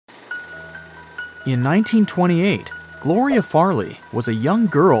In 1928, Gloria Farley was a young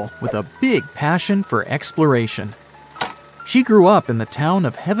girl with a big passion for exploration. She grew up in the town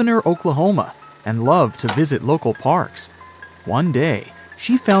of Heavener, Oklahoma, and loved to visit local parks. One day,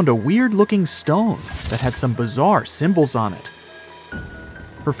 she found a weird-looking stone that had some bizarre symbols on it.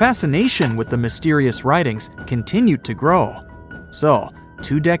 Her fascination with the mysterious writings continued to grow. So,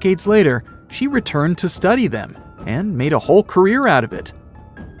 2 decades later, she returned to study them and made a whole career out of it.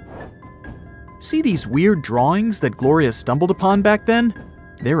 See these weird drawings that Gloria stumbled upon back then?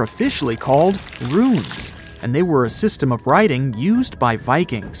 They're officially called runes, and they were a system of writing used by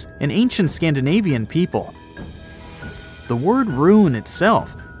Vikings, an ancient Scandinavian people. The word rune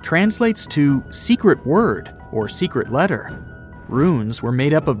itself translates to secret word or secret letter. Runes were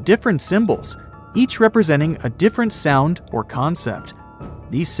made up of different symbols, each representing a different sound or concept.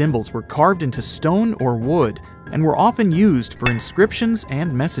 These symbols were carved into stone or wood and were often used for inscriptions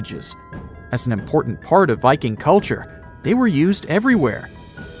and messages. As an important part of Viking culture, they were used everywhere,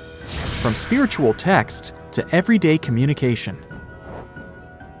 from spiritual texts to everyday communication.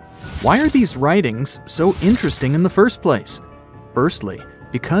 Why are these writings so interesting in the first place? Firstly,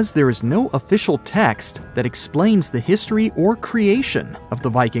 because there is no official text that explains the history or creation of the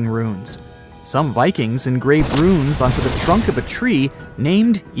Viking runes. Some Vikings engraved runes onto the trunk of a tree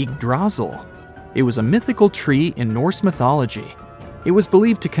named Yggdrasil. It was a mythical tree in Norse mythology. It was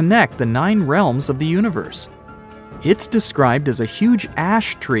believed to connect the 9 realms of the universe. It's described as a huge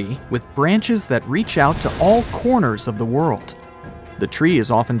ash tree with branches that reach out to all corners of the world. The tree is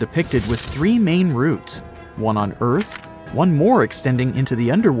often depicted with 3 main roots, one on Earth, one more extending into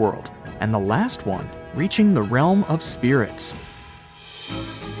the underworld, and the last one reaching the realm of spirits.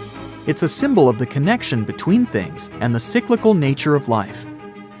 It's a symbol of the connection between things and the cyclical nature of life.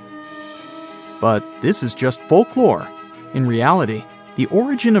 But this is just folklore. In reality, the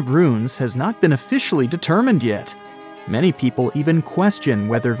origin of runes has not been officially determined yet. Many people even question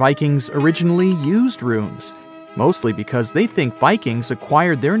whether Vikings originally used runes, mostly because they think Vikings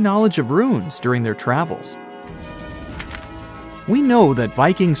acquired their knowledge of runes during their travels. We know that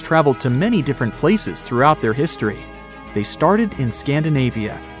Vikings traveled to many different places throughout their history. They started in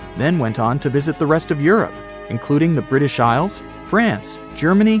Scandinavia, then went on to visit the rest of Europe, including the British Isles, France,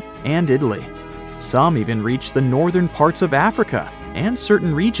 Germany, and Italy. Some even reached the northern parts of Africa and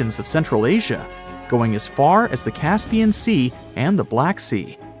certain regions of Central Asia, going as far as the Caspian Sea and the Black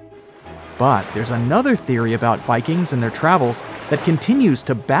Sea. But there's another theory about Vikings and their travels that continues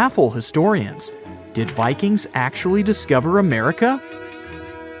to baffle historians. Did Vikings actually discover America?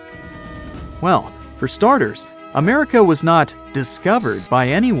 Well, for starters, America was not discovered by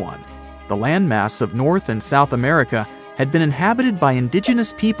anyone. The landmass of North and South America had been inhabited by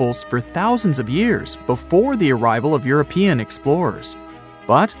indigenous peoples for thousands of years before the arrival of European explorers.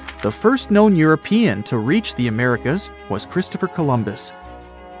 But the first known European to reach the Americas was Christopher Columbus,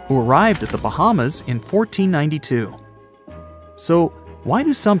 who arrived at the Bahamas in 1492. So, why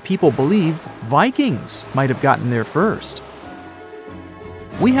do some people believe Vikings might have gotten there first?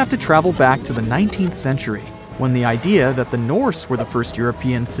 We have to travel back to the 19th century, when the idea that the Norse were the first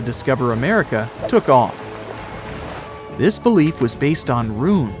Europeans to discover America took off. This belief was based on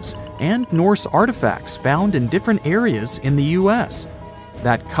runes and Norse artifacts found in different areas in the U.S.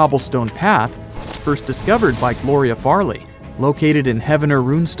 That cobblestone path, first discovered by Gloria Farley, located in Heavener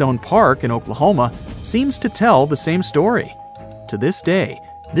Runestone Park in Oklahoma, seems to tell the same story. To this day,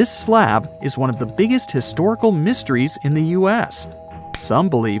 this slab is one of the biggest historical mysteries in the U.S. Some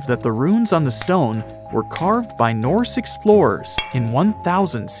believe that the runes on the stone were carved by Norse explorers in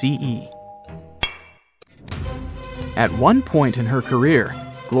 1000 CE. At one point in her career,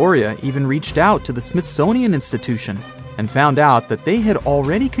 Gloria even reached out to the Smithsonian Institution and found out that they had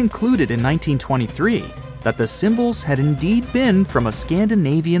already concluded in 1923 that the symbols had indeed been from a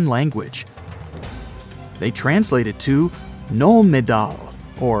Scandinavian language. They translated to Nomedal,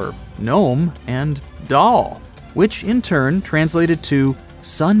 or gnome and dal, which in turn translated to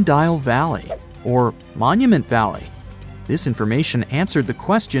Sundial Valley, or Monument Valley. This information answered the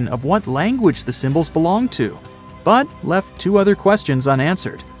question of what language the symbols belonged to, but left 2 other questions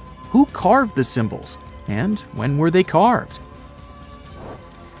unanswered. Who carved the symbols, and when were they carved?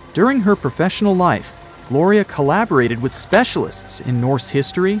 During her professional life, Gloria collaborated with specialists in Norse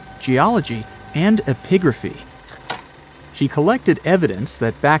history, geology, and epigraphy. She collected evidence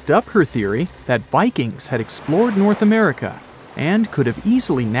that backed up her theory that Vikings had explored North America and could have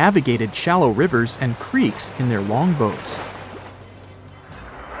easily navigated shallow rivers and creeks in their longboats.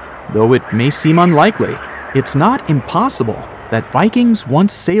 Though it may seem unlikely, it's not impossible that Vikings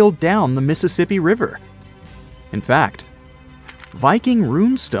once sailed down the Mississippi River. In fact, Viking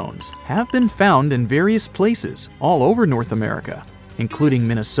rune stones have been found in various places all over North America, including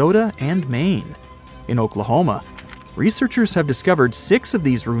Minnesota and Maine. In Oklahoma, researchers have discovered 6 of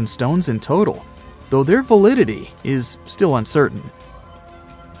these rune stones in total, though their validity is still uncertain.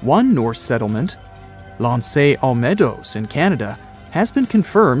 One Norse settlement, L'Anse aux Meadows in Canada, has been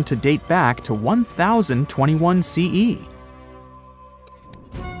confirmed to date back to 1021 CE.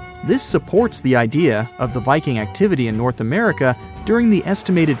 This supports the idea of the Viking activity in North America during the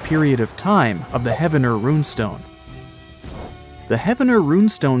estimated period of time of the Heavener runestone. The Heavener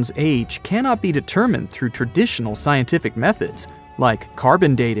runestone's age cannot be determined through traditional scientific methods like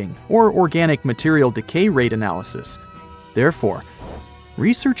carbon dating or organic material decay rate analysis. Therefore,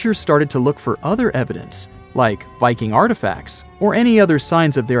 researchers started to look for other evidence, like Viking artifacts or any other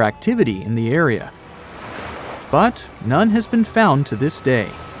signs of their activity in the area. But none has been found to this day.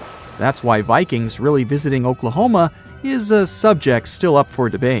 That's why Vikings really visiting Oklahoma is a subject still up for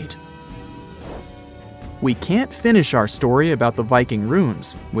debate. We can't finish our story about the Viking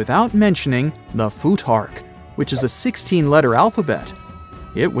runes without mentioning the Futhark, which is a 16-letter alphabet.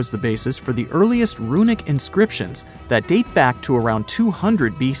 It was the basis for the earliest runic inscriptions that date back to around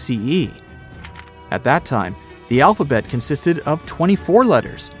 200 BCE. At that time, the alphabet consisted of 24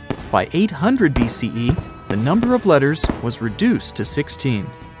 letters. By 800 BCE, the number of letters was reduced to 16.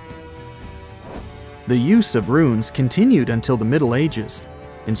 The use of runes continued until the Middle Ages.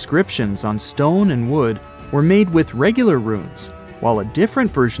 Inscriptions on stone and wood were made with regular runes, while a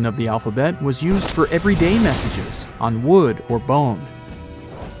different version of the alphabet was used for everyday messages on wood or bone.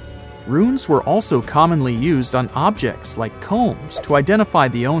 Runes were also commonly used on objects like combs to identify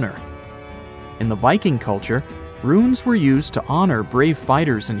the owner. In the Viking culture, runes were used to honor brave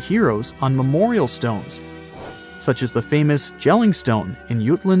fighters and heroes on memorial stones, such as the famous Jellingstone in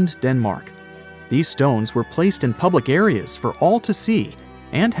Jutland, Denmark. These stones were placed in public areas for all to see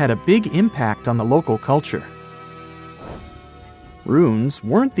and had a big impact on the local culture. Runes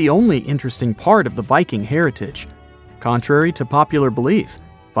weren't the only interesting part of the Viking heritage. Contrary to popular belief,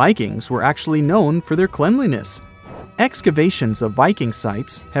 Vikings were actually known for their cleanliness. Excavations of Viking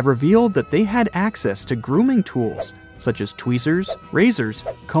sites have revealed that they had access to grooming tools such as tweezers, razors,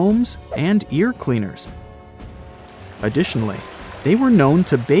 combs, and ear cleaners. Additionally, they were known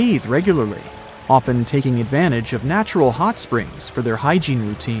to bathe regularly, often taking advantage of natural hot springs for their hygiene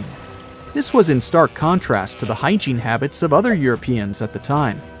routine. This was in stark contrast to the hygiene habits of other Europeans at the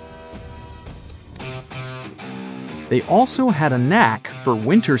time. They also had a knack for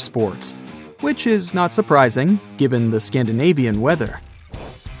winter sports, which is not surprising given the Scandinavian weather.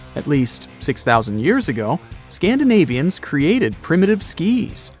 At least 6,000 years ago, Scandinavians created primitive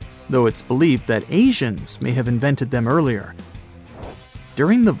skis, though it's believed that Asians may have invented them earlier.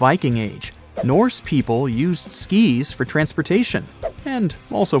 During the Viking Age, Norse people used skis for transportation, and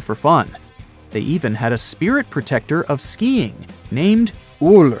also for fun. They even had a spirit protector of skiing named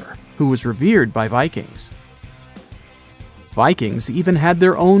Ullr, who was revered by Vikings. Vikings even had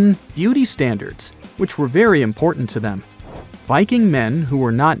their own beauty standards, which were very important to them. Viking men who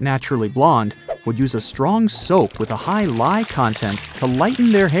were not naturally blonde would use a strong soap with a high lye content to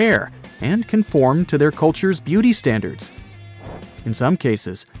lighten their hair and conform to their culture's beauty standards. In some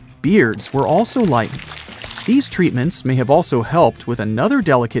cases, beards were also lightened. These treatments may have also helped with another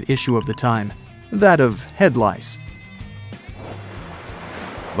delicate issue of the time, that of head lice.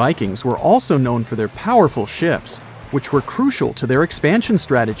 Vikings were also known for their powerful ships, which were crucial to their expansion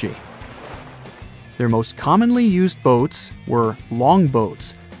strategy. Their most commonly used boats were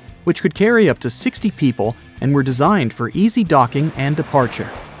longboats, which could carry up to 60 people and were designed for easy docking and departure.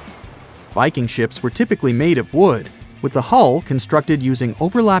 Viking ships were typically made of wood, with the hull constructed using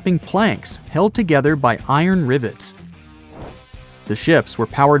overlapping planks held together by iron rivets. The ships were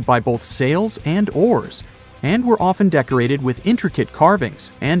powered by both sails and oars, and were often decorated with intricate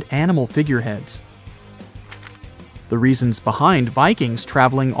carvings and animal figureheads. The reasons behind Vikings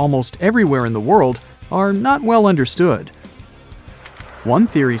traveling almost everywhere in the world are not well understood. One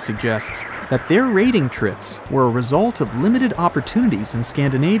theory suggests that their raiding trips were a result of limited opportunities in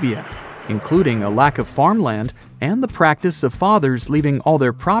Scandinavia, including a lack of farmland and the practice of fathers leaving all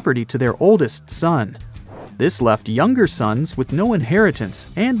their property to their oldest son. This left younger sons with no inheritance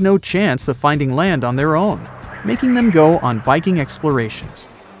and no chance of finding land on their own, making them go on Viking explorations.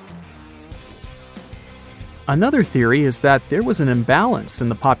 Another theory is that there was an imbalance in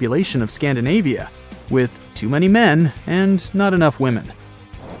the population of Scandinavia, with too many men and not enough women.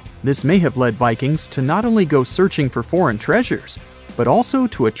 This may have led Vikings to not only go searching for foreign treasures, but also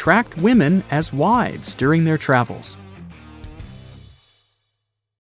to attract women as wives during their travels.